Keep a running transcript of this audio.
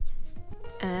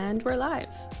And we're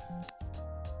live.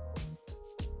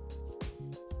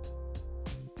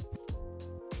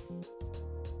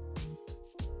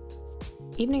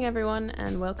 Evening, everyone,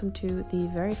 and welcome to the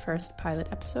very first pilot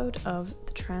episode of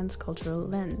The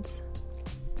Transcultural Lens.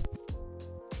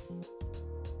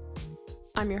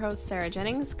 I'm your host, Sarah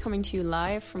Jennings, coming to you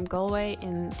live from Galway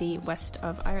in the west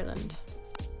of Ireland.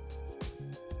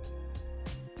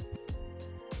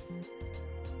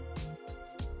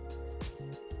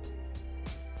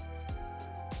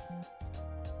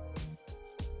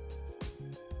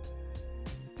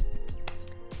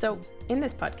 So, in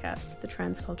this podcast, The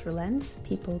Transcultural Lens,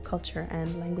 People, Culture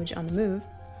and Language on the Move,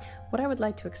 what I would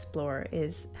like to explore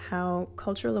is how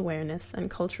cultural awareness and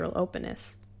cultural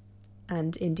openness,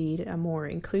 and indeed a more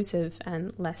inclusive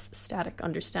and less static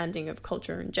understanding of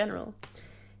culture in general,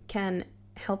 can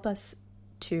help us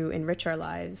to enrich our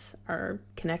lives, our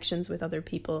connections with other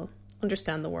people,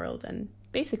 understand the world, and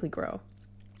basically grow,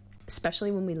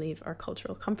 especially when we leave our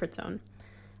cultural comfort zone,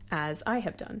 as I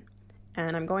have done.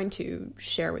 And I'm going to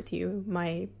share with you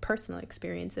my personal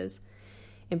experiences,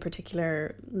 in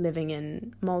particular living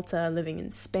in Malta, living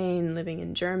in Spain, living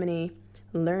in Germany,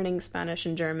 learning Spanish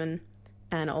and German,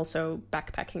 and also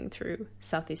backpacking through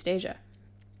Southeast Asia.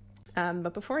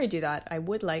 But before I do that, I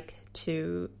would like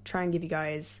to try and give you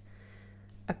guys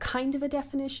a kind of a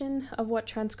definition of what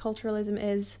transculturalism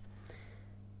is,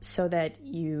 so that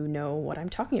you know what I'm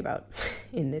talking about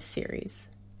in this series,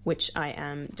 which I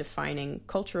am defining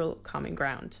cultural common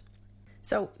ground.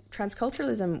 So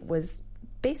transculturalism was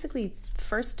basically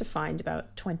first defined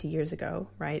about 20 years ago,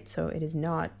 right? So it is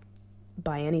not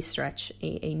by any stretch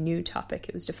a new topic.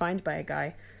 It was defined by a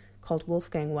guy called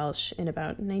Wolfgang Welsch in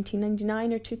about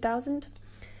 1999 or 2000.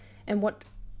 And what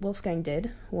Wolfgang did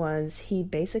was he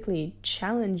basically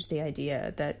challenged the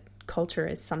idea that culture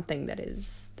is something that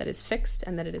is fixed,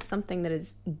 and that it is something that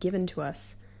is given to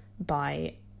us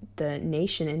by the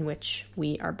nation in which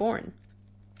we are born.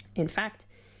 In fact,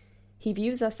 he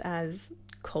views us as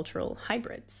cultural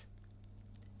hybrids.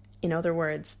 In other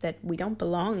words, that we don't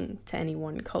belong to any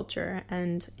one culture,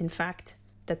 and in fact,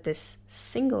 that this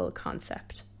single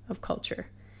concept of culture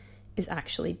is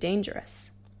actually dangerous,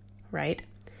 right?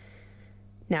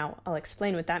 Now, I'll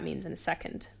explain what that means in a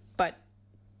second, but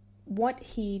what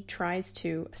he tries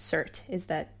to assert is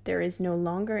that there is no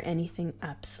longer anything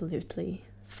absolutely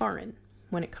foreign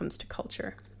when it comes to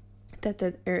culture, that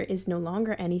there is no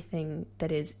longer anything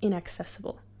that is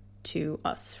inaccessible to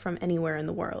us from anywhere in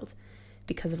the world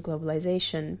because of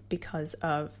globalization, because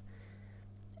of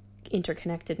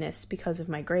interconnectedness, because of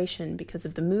migration, because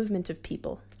of the movement of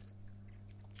people.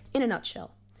 In a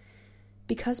nutshell,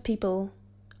 because people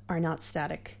are not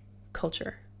static,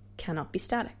 culture cannot be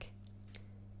static.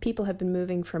 People have been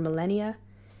moving for millennia,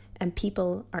 and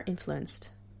people are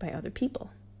influenced by other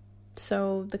people.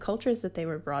 So the cultures that they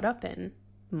were brought up in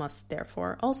must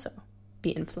therefore also be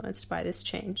influenced by this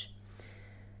change.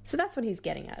 So that's what he's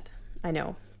getting at. I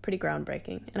know, pretty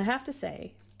groundbreaking. And I have to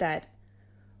say that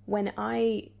when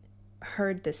I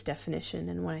heard this definition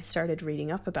and when I started reading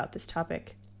up about this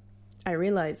topic, I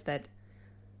realized that,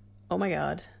 oh my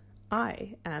God,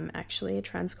 I am actually a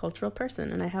transcultural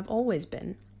person, and I have always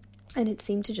been. And it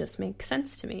seemed to just make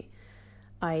sense to me.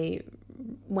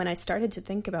 When I started to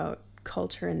think about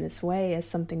culture in this way as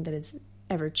something that is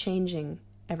ever changing,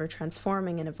 ever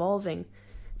transforming and evolving,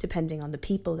 depending on the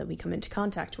people that we come into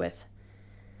contact with,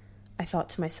 I thought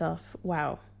to myself,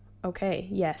 wow, okay,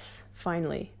 yes,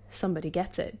 finally, somebody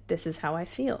gets it. This is how I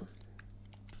feel.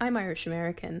 I'm Irish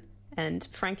American, and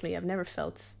frankly, I've never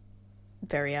felt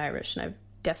very Irish, and I've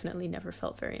definitely never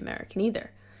felt very American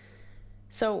either.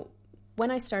 So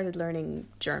when I started learning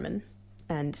German,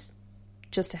 and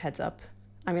just a heads up,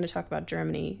 I'm going to talk about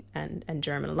Germany and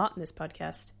German a lot in this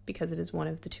podcast because it is one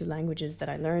of the two languages that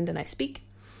I learned and I speak.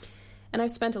 And I've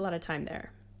spent a lot of time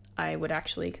there. I would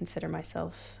actually consider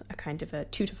myself a kind of a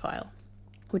tutophile,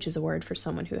 which is a word for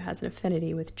someone who has an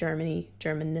affinity with Germany,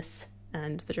 Germanness,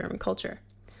 and the German culture.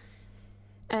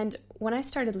 And when I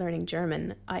started learning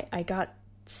German, I got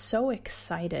so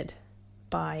excited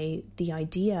by the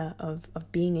idea of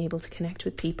being able to connect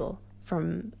with people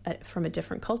from a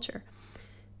different culture.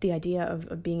 The idea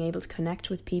of being able to connect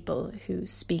with people who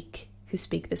speak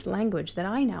this language that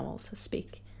I now also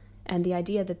speak, and the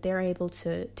idea that they're able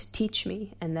to teach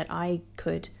me, and that I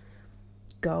could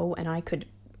go and I could,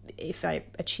 if I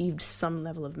achieved some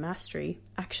level of mastery,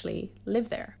 actually live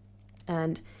there.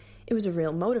 And it was a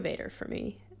real motivator for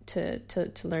me to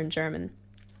learn German.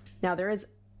 Now, there is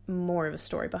more of a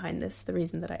story behind this. The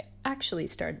reason that I actually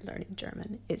started learning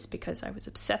German is because I was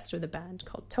obsessed with a band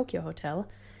called Tokyo Hotel.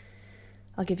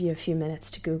 I'll give you a few minutes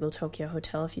to Google Tokyo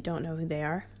Hotel if you don't know who they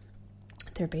are.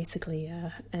 They're basically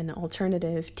an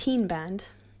alternative teen band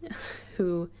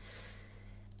who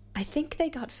I think they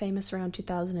got famous around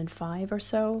 2005 or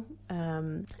so,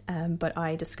 but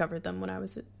I discovered them when I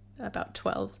was about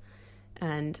 12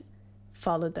 and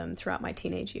followed them throughout my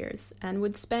teenage years and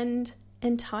would spend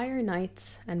entire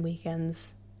nights and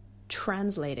weekends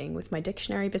translating with my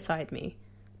dictionary beside me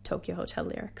Tokyo Hotel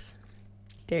lyrics.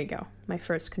 There you go, my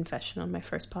first confession on my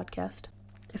first podcast.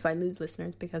 If I lose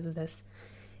listeners because of this,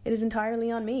 it is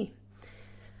entirely on me.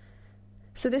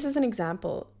 So this is an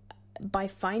example. By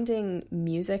finding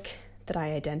music that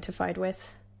I identified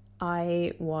with,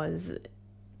 I was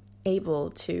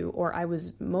able to, or I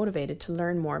was motivated to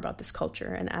learn more about this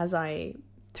culture. And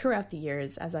throughout the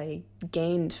years, as I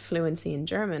gained fluency in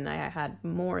German, I had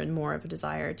more and more of a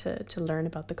desire to learn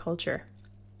about the culture.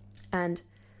 And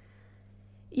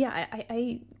yeah,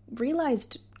 I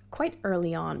realized quite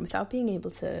early on, without being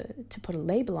able to put a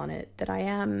label on it, that I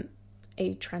am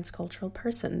a transcultural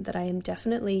person, that I am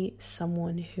definitely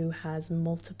someone who has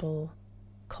multiple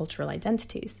cultural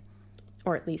identities,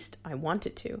 or at least I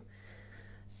wanted to.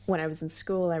 When I was in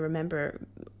school, I remember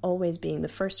always being the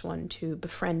first one to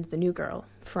befriend the new girl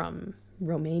from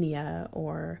Romania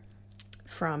or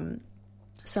from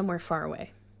somewhere far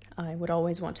away. I would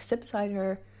always want to sit beside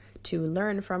her, to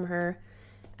learn from her.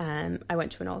 I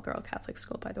went to an all-girl Catholic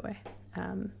school, by the way,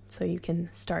 so you can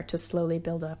start to slowly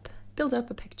build up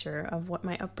a picture of what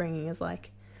my upbringing is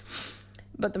like.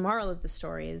 But the moral of the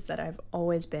story is that I've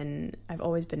always been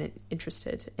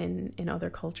interested in other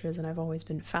cultures, and I've always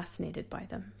been fascinated by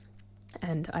them.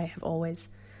 And I have always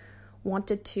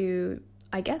wanted to,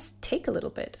 I guess, take a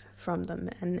little bit from them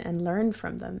and learn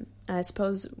from them. And I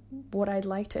suppose what I'd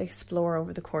like to explore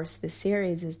over the course of this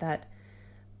series is that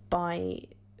by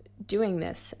doing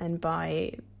this and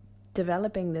by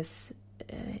developing this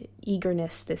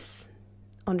eagerness, this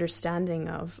understanding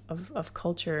of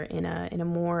culture in a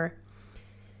more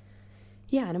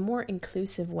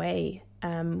inclusive way,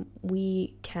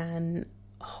 we can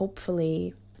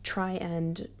hopefully try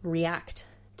and react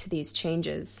to these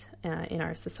changes in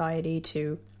our society,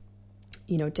 to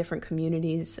different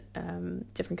communities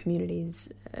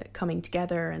coming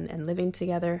together and living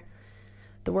together.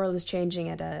 The world is changing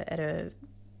at a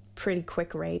pretty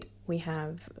quick rate. We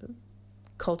have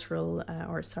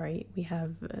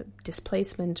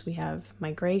displacement, we have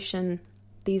migration.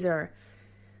 These are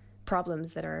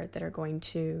problems that are going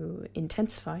to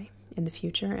intensify in the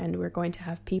future, and we're going to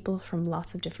have people from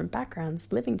lots of different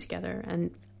backgrounds living together.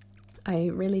 And I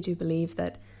really do believe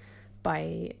that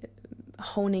by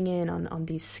honing in on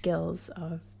these skills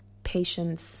of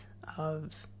patience,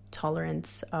 of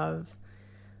tolerance, of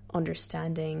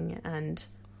understanding, and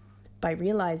by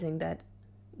realizing that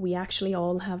we actually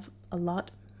all have a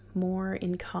lot more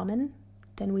in common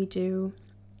than we do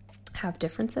have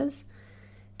differences,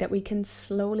 that we can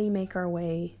slowly make our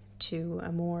way to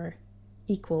a more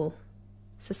equal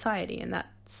society. And that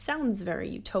sounds very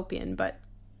utopian, but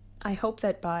I hope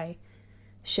that by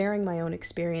sharing my own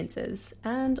experiences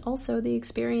and also the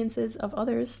experiences of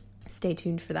others, stay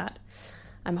tuned for that.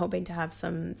 I'm hoping to have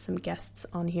some guests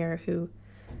on here who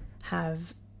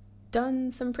have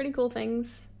done some pretty cool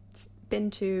things,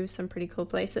 been to some pretty cool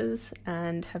places,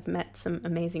 and have met some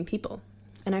amazing people.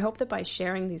 And I hope that by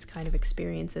sharing these kind of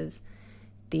experiences,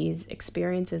 these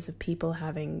experiences of people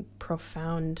having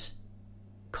profound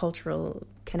cultural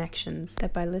connections,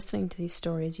 that by listening to these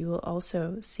stories, you will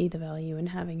also see the value in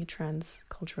having a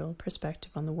transcultural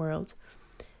perspective on the world.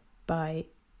 By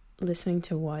listening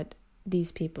to what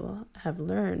these people have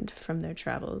learned from their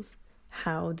travels,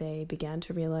 how they began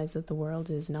to realize that the world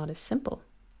is not as simple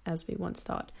as we once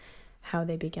thought, how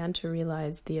they began to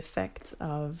realize the effects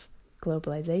of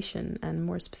globalization, and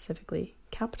more specifically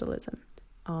capitalism,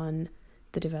 on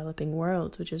the developing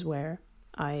world, which is where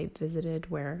I visited,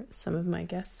 where some of my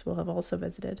guests will have also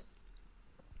visited.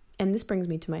 And this brings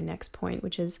me to my next point,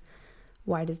 which is,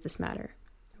 why does this matter,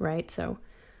 right? So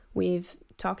we've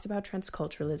talked about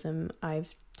transculturalism,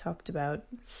 I've talked about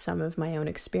some of my own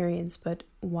experience, but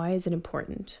why is it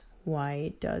important?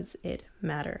 Why does it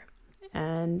matter?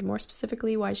 And more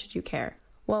specifically, why should you care?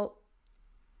 Well,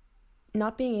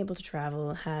 not being able to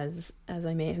travel has, as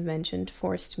I may have mentioned,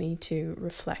 forced me to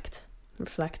reflect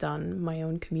on my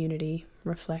own community,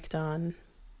 reflect on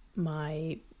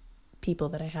my people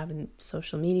that I have in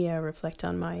social media, reflect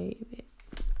on my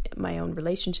own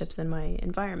relationships and my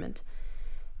environment.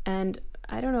 And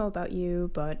I don't know about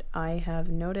you, but I have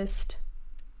noticed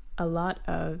a lot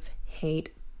of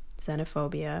hate,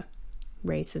 xenophobia,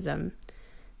 racism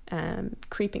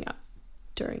creeping up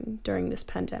during this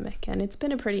pandemic. And it's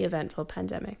been a pretty eventful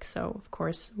pandemic. So, of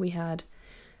course, we had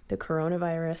the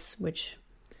coronavirus, which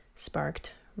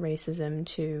sparked racism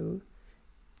to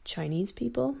Chinese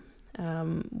people,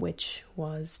 which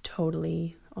was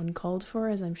totally uncalled for,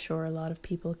 as I'm sure a lot of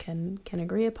people can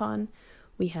agree upon.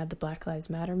 We had the Black Lives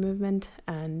Matter movement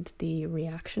and the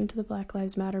reaction to the Black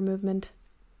Lives Matter movement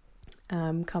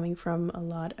coming from a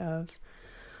lot of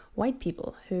white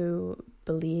people who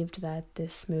believed that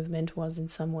this movement was in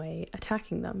some way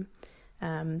attacking them.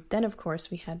 Then, of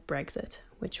course, we had Brexit,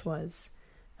 which was,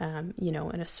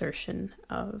 an assertion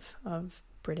of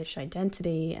British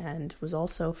identity and was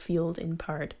also fueled in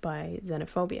part by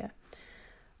xenophobia.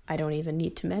 I don't even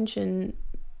need to mention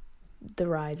the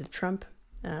rise of Trump.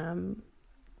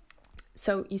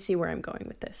 So you see where I'm going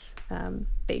with this.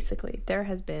 Basically,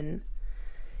 it's been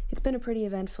a pretty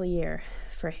eventful year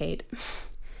for hate.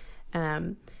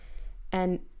 And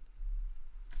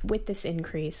with this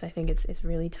increase, I think it's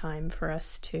really time for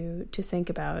us to think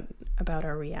about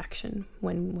our reaction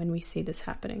when we see this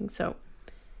happening. So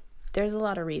there's a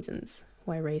lot of reasons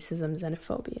why racism,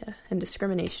 xenophobia, and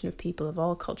discrimination of people of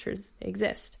all cultures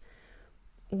exist.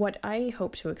 What I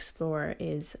hope to explore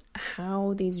is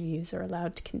how these views are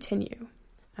allowed to continue.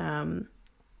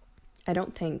 I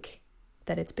don't think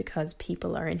that it's because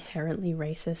people are inherently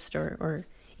racist or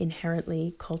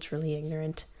inherently culturally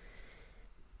ignorant.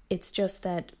 It's just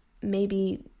that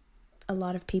maybe a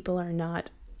lot of people are not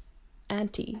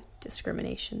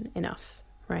anti-discrimination enough,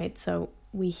 right? So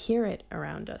we hear it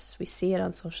around us. We see it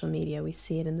on social media. We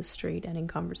see it in the street and in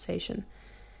conversation.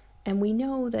 And we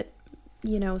know that,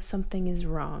 something is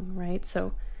wrong, right?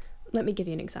 So let me give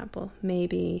you an example.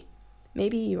 Maybe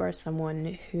you are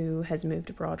someone who has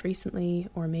moved abroad recently,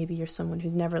 or maybe you're someone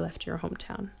who's never left your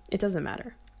hometown. It doesn't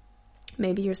matter.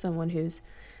 Maybe you're someone who's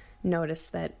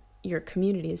noticed that your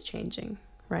community is changing,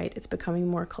 right? It's becoming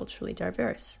more culturally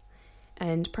diverse.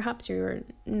 And perhaps you're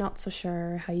not so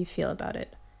sure how you feel about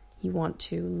it. You want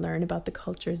to learn about the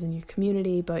cultures in your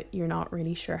community, but you're not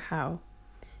really sure how.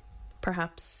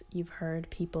 Perhaps you've heard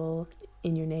people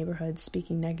in your neighborhood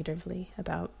speaking negatively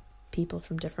about people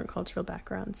from different cultural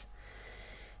backgrounds.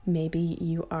 Maybe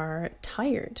you are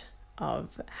tired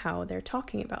of how they're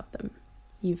talking about them.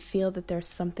 You feel that there's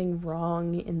something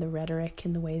wrong in the rhetoric,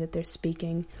 in the way that they're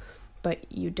speaking,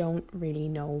 but you don't really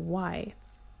know why.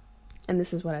 And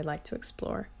this is what I'd like to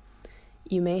explore.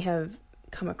 You may have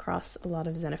come across a lot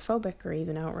of xenophobic or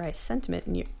even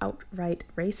outright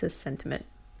racist sentiment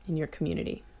in your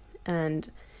community. And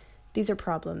these are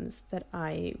problems that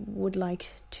I would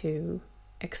like to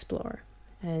explore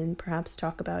and perhaps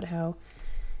talk about how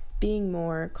being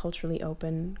more culturally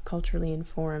open, culturally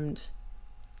informed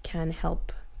can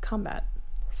help combat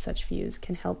such views,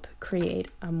 can help create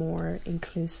a more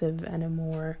inclusive and a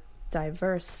more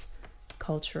diverse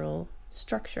cultural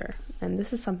structure. And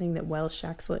this is something that Welsh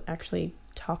actually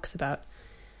talks about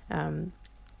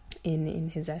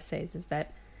in his essays, is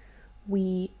that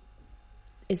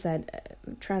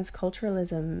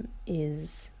transculturalism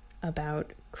is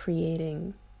about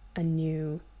creating a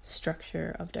new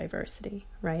structure of diversity,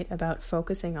 right? About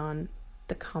focusing on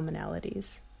the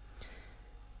commonalities.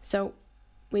 So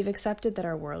we've accepted that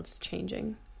our world is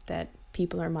changing, that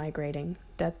people are migrating,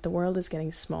 that the world is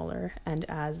getting smaller, and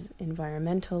as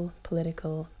environmental,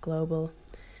 political, global,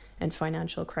 and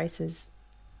financial crises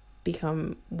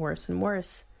become worse and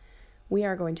worse, we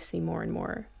are going to see more and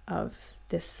more of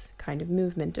this kind of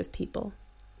movement of people.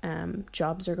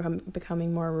 Jobs are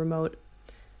becoming more remote,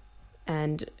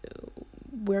 and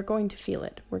we're going to feel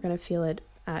it. We're going to feel it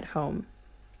at home.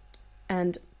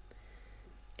 And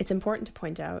it's important to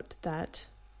point out that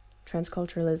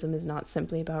transculturalism is not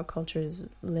simply about cultures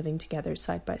living together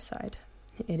side by side.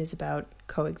 It is about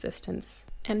coexistence.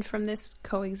 And from this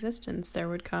coexistence, there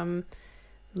would come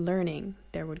learning,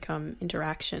 there would come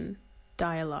interaction,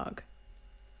 dialogue,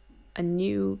 a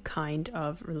new kind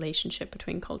of relationship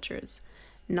between cultures,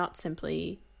 not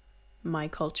simply my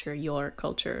culture, your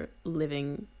culture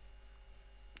living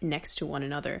next to one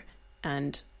another,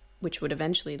 and which would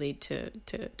eventually lead to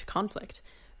conflict,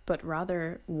 but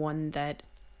rather one that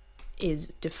is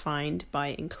defined by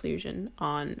inclusion,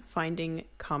 on finding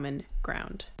common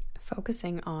ground,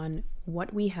 focusing on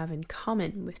what we have in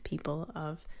common with people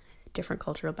of different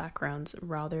cultural backgrounds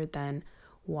rather than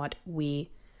what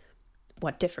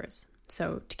differs.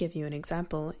 So to give you an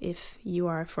example, if you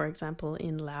are, for example,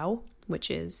 in Laos, which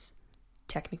is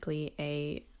technically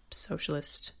a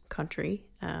socialist country,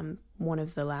 one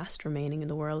of the last remaining in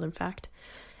the world, in fact,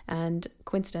 and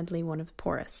coincidentally one of the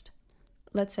poorest.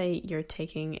 Let's say you're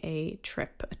taking a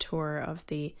tour of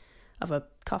a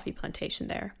coffee plantation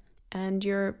there, and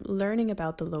you're learning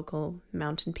about the local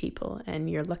mountain people, and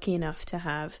you're lucky enough to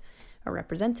have a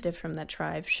representative from that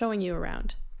tribe showing you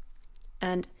around.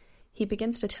 And he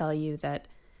begins to tell you that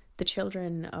the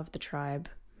children of the tribe,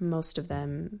 most of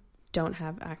them don't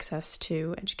have access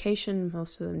to education,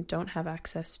 most of them don't have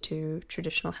access to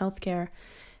traditional healthcare,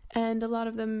 and a lot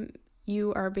of them,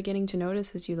 you are beginning to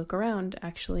notice as you look around,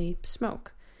 actually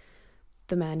smoke.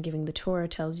 The man giving the tour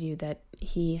tells you that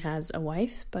he has a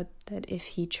wife, but that if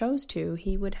he chose to,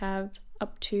 he would have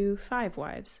up to 5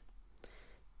 wives.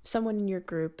 Someone in your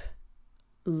group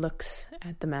looks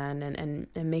at the man and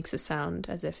makes a sound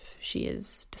as if she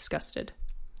is disgusted.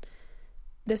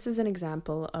 This is an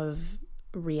example of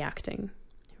reacting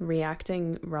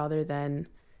rather than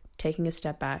taking a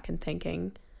step back and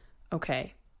thinking,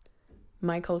 okay,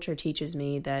 my culture teaches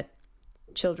me that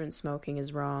children smoking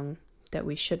is wrong, that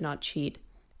we should not cheat,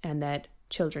 and that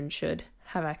children should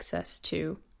have access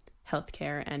to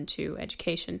healthcare and to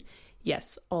education.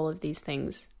 Yes, all of these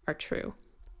things are true.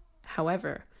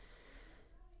 However,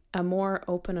 a more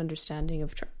open understanding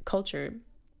of culture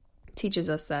teaches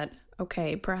us that,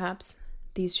 okay, perhaps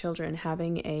these children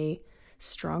having a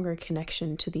stronger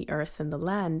connection to the earth and the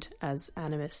land, as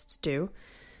animists do,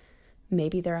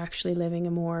 maybe they're actually living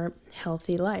a more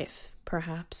healthy life.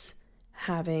 Perhaps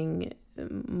having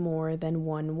more than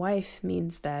one wife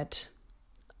means that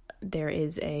there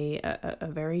is a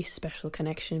very special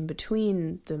connection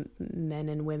between the men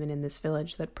and women in this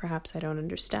village that perhaps I don't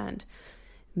understand.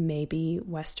 Maybe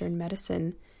Western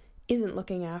medicine isn't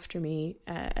looking after me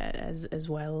as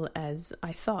well as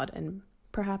I thought, and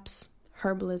perhaps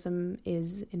herbalism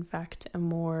is in fact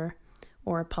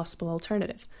a possible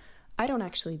alternative. I don't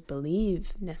actually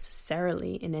believe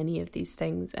necessarily in any of these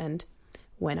things, and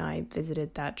when I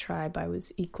visited that tribe I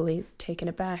was equally taken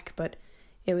aback, but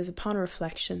it was upon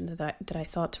reflection that I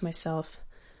thought to myself,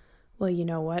 well, you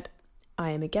know what,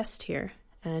 I am a guest here,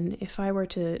 and if I were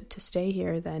to stay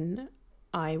here, then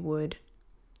I would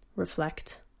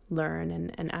reflect, learn,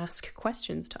 and ask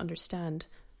questions to understand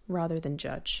rather than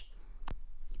judge.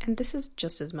 And this is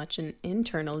just as much an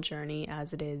internal journey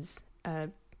as it is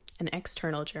an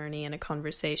external journey and a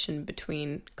conversation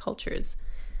between cultures.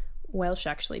 Welsh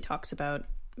actually talks about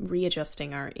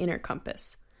readjusting our inner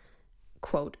compass,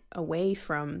 quote, away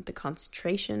from the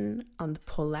concentration on the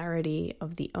polarity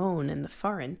of the own and the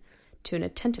foreign to an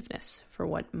attentiveness for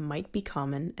what might be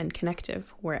common and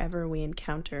connective wherever we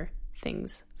encounter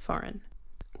things foreign.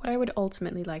 What I would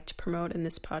ultimately like to promote in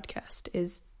this podcast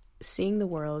is seeing the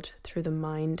world through the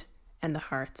mind and the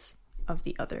hearts of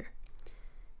the other.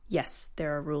 Yes,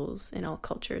 there are rules in all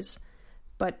cultures,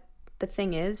 but the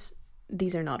thing is,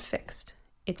 these are not fixed.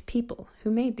 It's people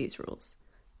who made these rules,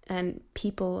 and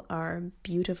people are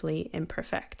beautifully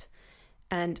imperfect.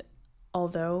 And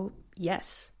although,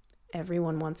 yes,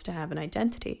 everyone wants to have an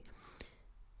identity,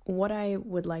 what I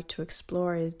would like to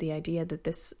explore is the idea that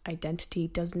this identity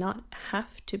does not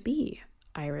have to be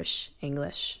Irish,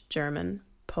 English, German,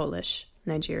 Polish,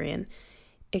 Nigerian.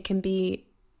 It can be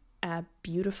a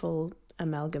beautiful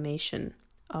amalgamation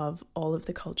of all of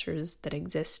the cultures that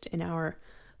exist in our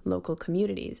local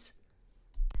communities.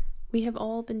 We have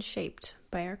all been shaped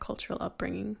by our cultural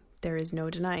upbringing. There is no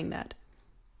denying that.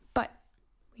 But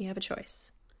we have a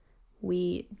choice.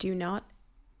 We do not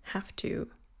have to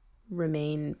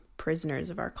remain prisoners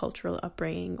of our cultural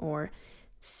upbringing or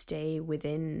stay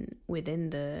within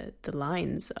the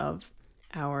lines of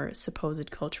our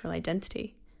supposed cultural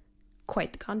identity.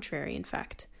 Quite the contrary, in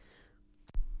fact.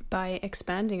 By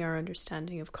expanding our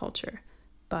understanding of culture,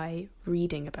 by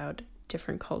reading about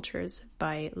different cultures,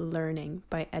 by learning,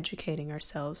 by educating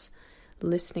ourselves,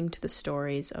 listening to the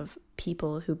stories of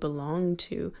people who belong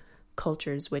to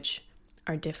cultures which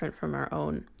are different from our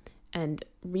own, and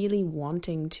really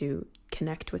wanting to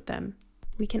connect with them,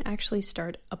 we can actually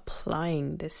start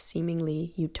applying this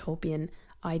seemingly utopian,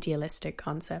 idealistic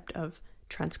concept of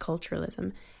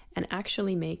transculturalism and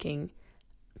actually making,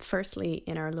 firstly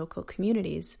in our local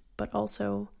communities, but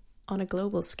also on a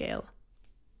global scale,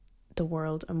 the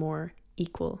world a more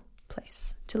equal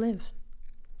place to live.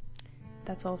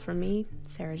 That's all from me,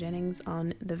 Sarah Jennings,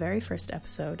 on the very first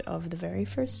episode of the very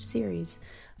first series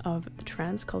of The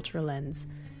Transcultural Lens: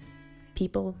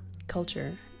 People,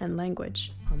 Culture, and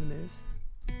Language on the Move.